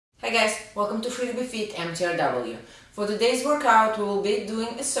Hi guys, welcome to FreeToBeFit Mtrw. For today's workout, we will be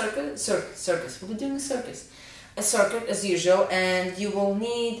doing a circuit as usual, and you will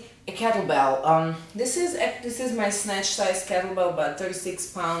need a kettlebell. This is my snatch size kettlebell, about 36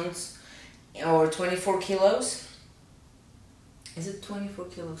 pounds or 24 kilos. Is it 24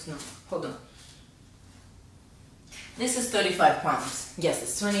 kilos? No, hold on. This is 35 pounds. Yes,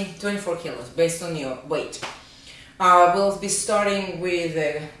 it's 24 kilos based on your weight. We'll be starting with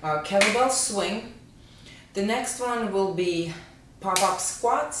a kettlebell swing. The next one will be pop-up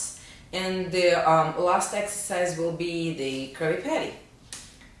squats, and the last exercise will be the Krabby Patty.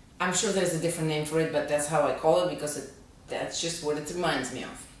 I'm sure there's a different name for it, but that's how I call it because that's just what it reminds me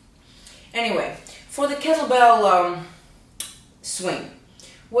of. Anyway, for the kettlebell swing,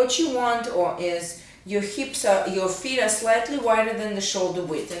 what you want is your feet are slightly wider than the shoulder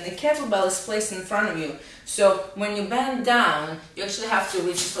width, and the kettlebell is placed in front of you. So when you bend down, you actually have to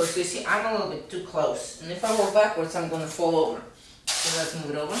reach it close. So you see, I'm a little bit too close, and if I roll backwards, I'm going to fall over. So let's move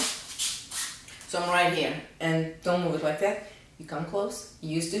it over. So I'm right here, and don't move it like that. You come close,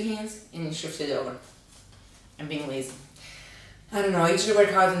 you use two hands, and you shift it over. I'm being lazy. I don't know, I usually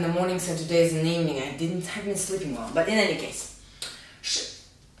work out in the mornings, and today is in the evening. I've been sleeping well, but in any case.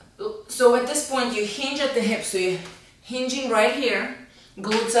 So at this point, you hinge at the hip, so you're hinging right here,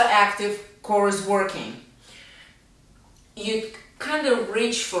 glutes are active, core is working. You kind of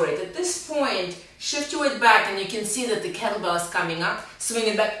reach for it. At this point, shift your weight back, and you can see that the kettlebell is coming up. Swing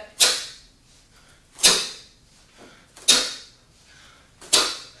it back.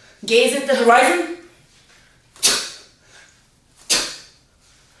 Gaze at the horizon.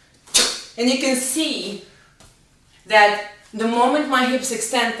 And you can see that the moment my hips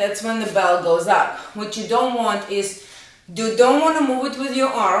extend, that's when the bell goes up. What you don't want is, you don't want to move it with your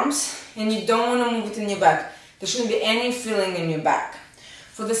arms, and you don't want to move it in your back. There shouldn't be any feeling in your back.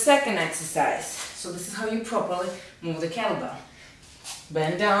 For the second exercise, so this is how you properly move the kettlebell.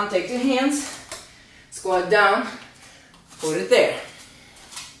 Bend down, take your hands, squat down, put it there.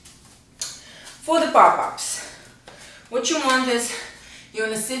 For the pop-ups, what you want is, you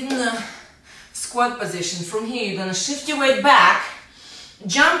want to sit in the squat position. From here, you're going to shift your weight back,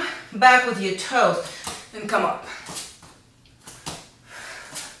 jump back with your toes, and come up.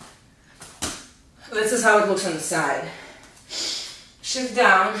 This is how it looks on the side. Shift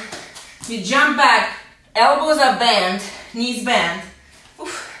down, you jump back, elbows are bent, knees bent,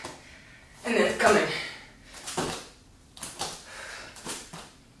 and then come in.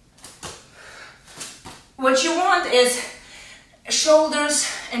 What you want is shoulders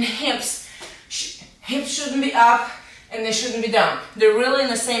and hips. Hips shouldn't be up and they shouldn't be down. They're really in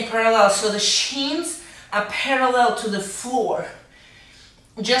the same parallel, so the shins are parallel to the floor.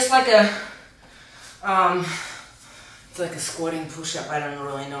 Just like it's like a squatting push-up. I don't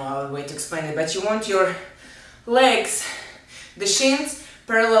really know how the way to explain it, but you want your legs, the shins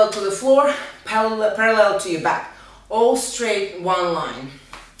parallel to the floor, parallel to your back, all straight, one line.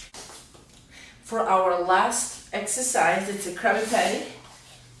 For our last exercise, it's a Krabby Patty.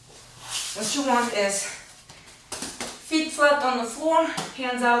 What you want is feet flat on the floor,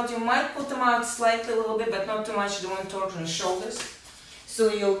 hands out. You might put them out slightly a little bit, but not too much. You don't want to torsion the shoulders.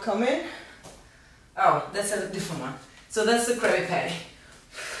 So you'll come in. Oh, that's a different one. So that's the Krabby Patty.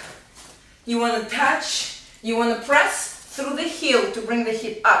 You want to touch, you want to press through the heel to bring the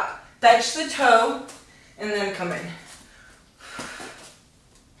hip up. Touch the toe, and then come in.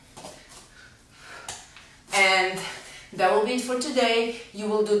 And that will be it for today. You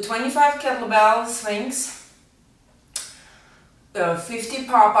will do 25 kettlebell swings, 50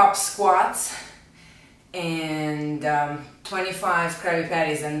 pop-up squats, and 25 Krabby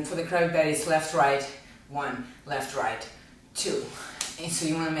Patties. And for the Krabby Patties, left, right, 1, left, right, 2. And so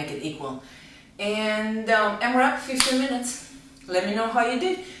you want to make it equal. And we're up 15 minutes. Let me know how you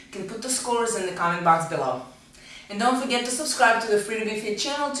did. You can put the scores in the comment box below. And don't forget to subscribe to the FreeToBeFit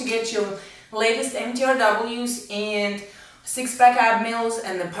channel to get your latest MTRWs and six-pack ab meals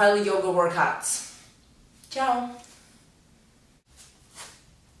and the pilot yoga workouts. Ciao!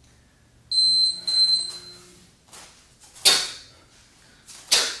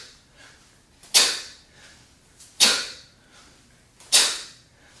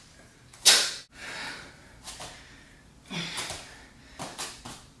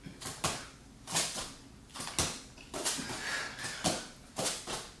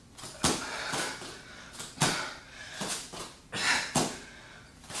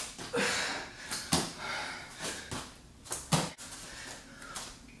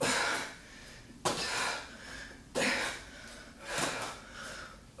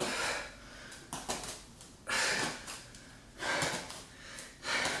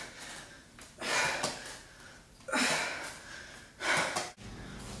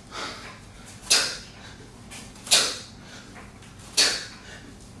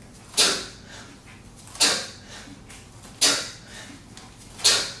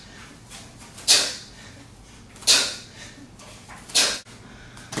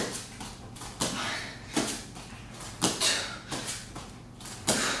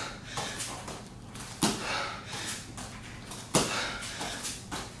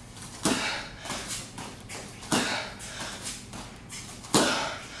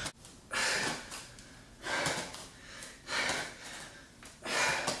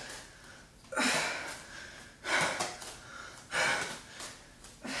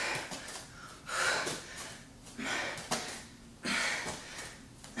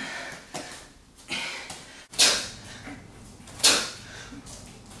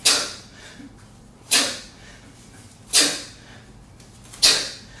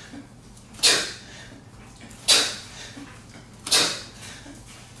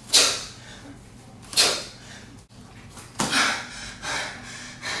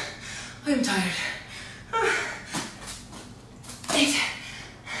 I'm tired. 8,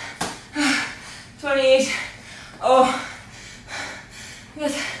 28. Oh,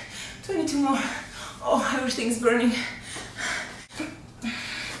 good. 22 more. Oh, everything's burning.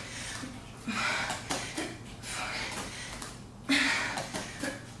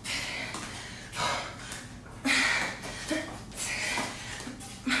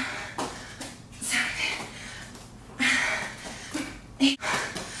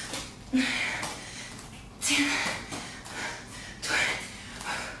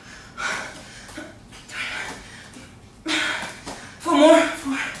 4 more.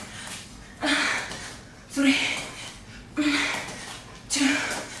 4, 3, 2,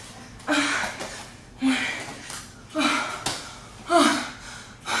 1.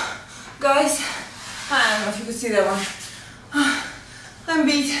 Guys, I don't know if you could see that one. I'm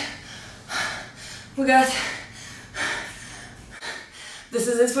beat. We got. This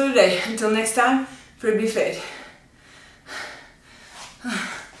is it for today. Until next time, FreeToBeFit.